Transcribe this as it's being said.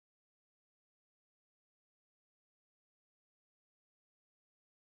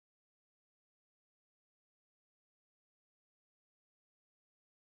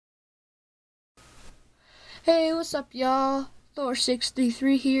Hey, what's up, y'all?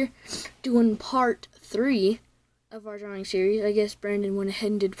 Thor633 here, doing part 3 of our drawing series. I guess Brandon went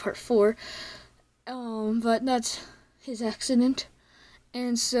ahead and did part 4, but that's his accident.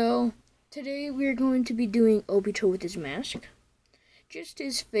 And so, today we're going to be doing Obito with his mask. Just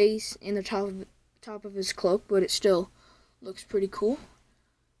his face and the top of his cloak, but it still looks pretty cool.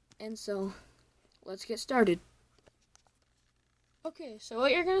 And so, let's get started. Okay, so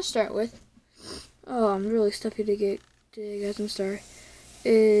what you're going to start with, I'm really stuffy today, guys, I'm sorry,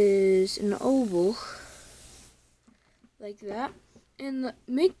 is an oval, like that, and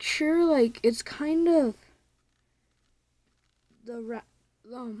make sure, like, it's kind of, I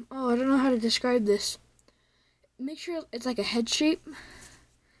don't know how to describe this. Make sure it's like a head shape,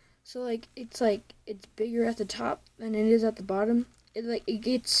 so, like, it's bigger at the top than it is at the bottom. It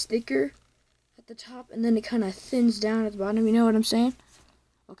gets thicker at the top, and then it kind of thins down at the bottom, you know what I'm saying?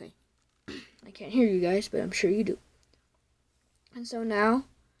 Okay. I can't hear you guys, but I'm sure you do. And so now,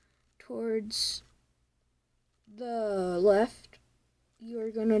 towards the left, you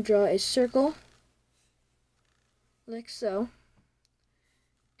are going to draw a circle, like so.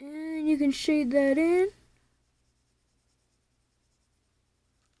 And you can shade that in.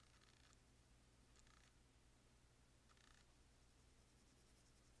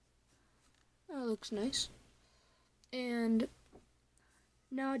 That looks nice. And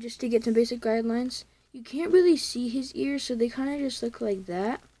now, just to get some basic guidelines, you can't really see his ears, so they kind of just look like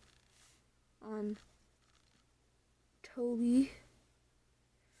that on Toby,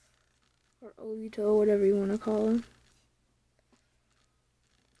 or Obito, whatever you want to call him.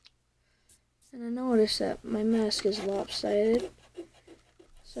 And I noticed that my mask is lopsided,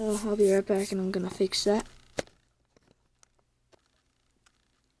 so I'll be right back and I'm going to fix that.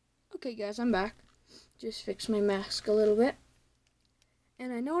 Okay guys, I'm back. Just fix my mask a little bit.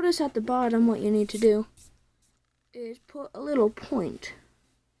 And I notice at the bottom what you need to do is put a little point,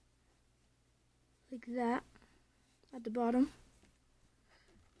 like that, at the bottom.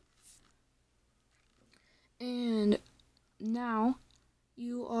 And now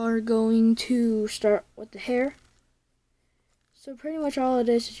you are going to start with the hair. So pretty much all it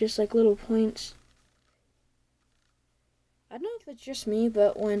is just like little points. I don't know if it's just me,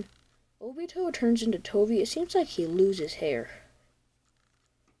 but when Obito turns into Toby, it seems like he loses hair.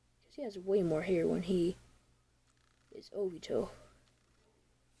 He has way more hair when he is Obito.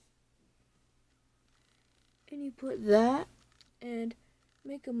 And you put that and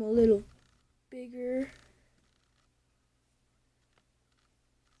make him a little bigger.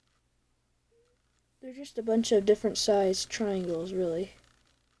 They're just a bunch of different size triangles, really.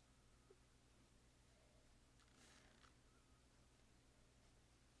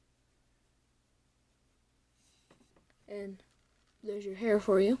 And there's your hair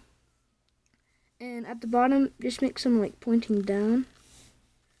for you. And at the bottom, just make some like pointing down.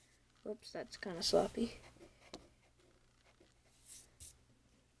 Whoops, that's kind of sloppy.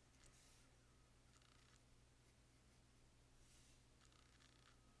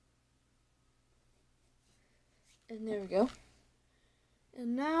 And there we go.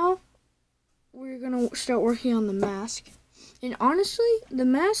 And now we're gonna start working on the mask. And honestly, the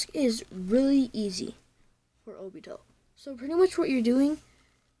mask is really easy for Obito. So pretty much what you're doing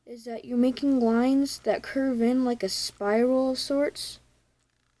is that you're making lines that curve in like a spiral of sorts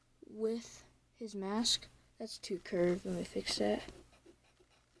with his mask. That's too curved. Let me fix that.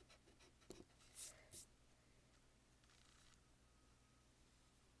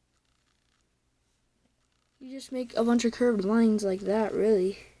 You just make a bunch of curved lines like that,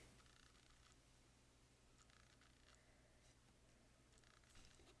 really.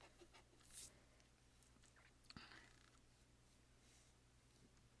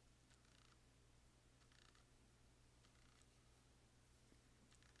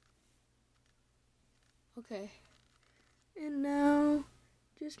 Okay, and now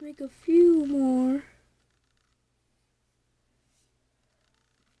just make a few more.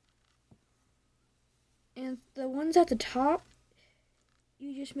 And the ones at the top,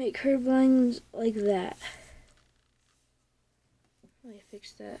 you just make curved lines like that. Let me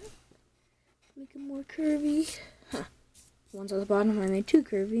fix that. Make them more curvy. Huh. The ones at the bottom I made too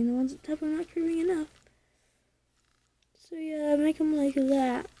curvy, and the ones at the top are not curvy enough. So yeah, make them like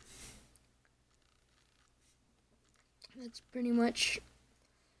that. That's pretty much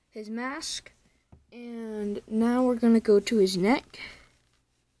his mask. And now we're going to go to his neck.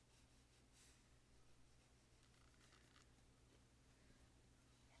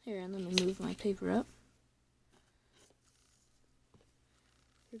 Here, and let me move my paper up.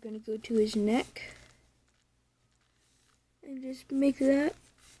 We're going to go to his neck. And just make that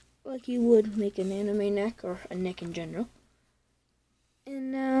like you would make an anime neck or a neck in general.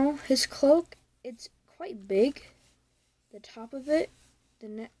 And now his cloak, it's quite big. The top of it,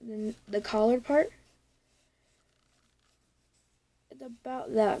 the collar part, it's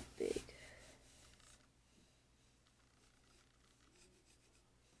about that big.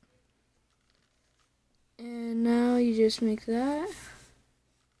 And now you just make that.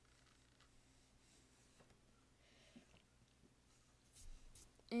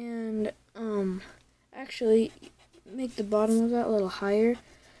 And actually make the bottom of that a little higher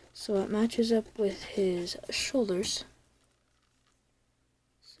so it matches up with his shoulders.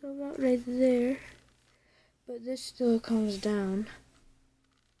 So about right there. But this still comes down.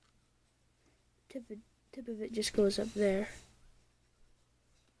 Tip of it just goes up there.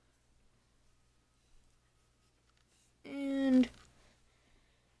 And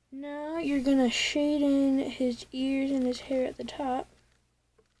now you're gonna shade in his ears and his hair at the top.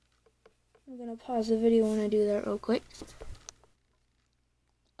 I'm gonna pause the video when I do that real quick.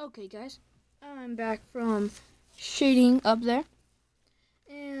 Okay guys, I'm back from shading up there.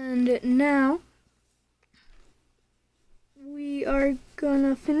 And now we are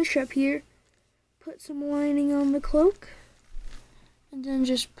gonna finish up here, put some lining on the cloak, and then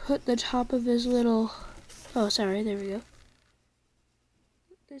just put the top of his little, oh sorry, there we go.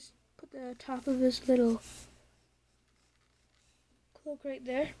 Just put the top of his little cloak right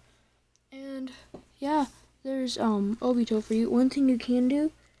there. And yeah, there's Obito for you. One thing you can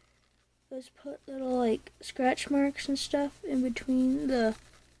do is put little like scratch marks and stuff in between the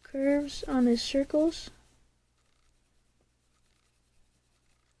curves on his circles.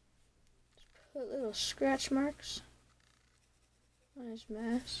 Just put little scratch marks on his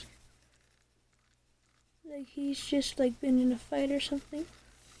mask. Like he's just like been in a fight or something.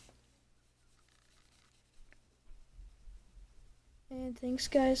 And thanks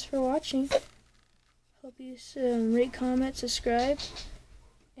guys for watching. Hope you rate, comment, subscribe,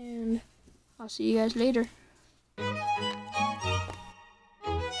 and I'll see you guys later.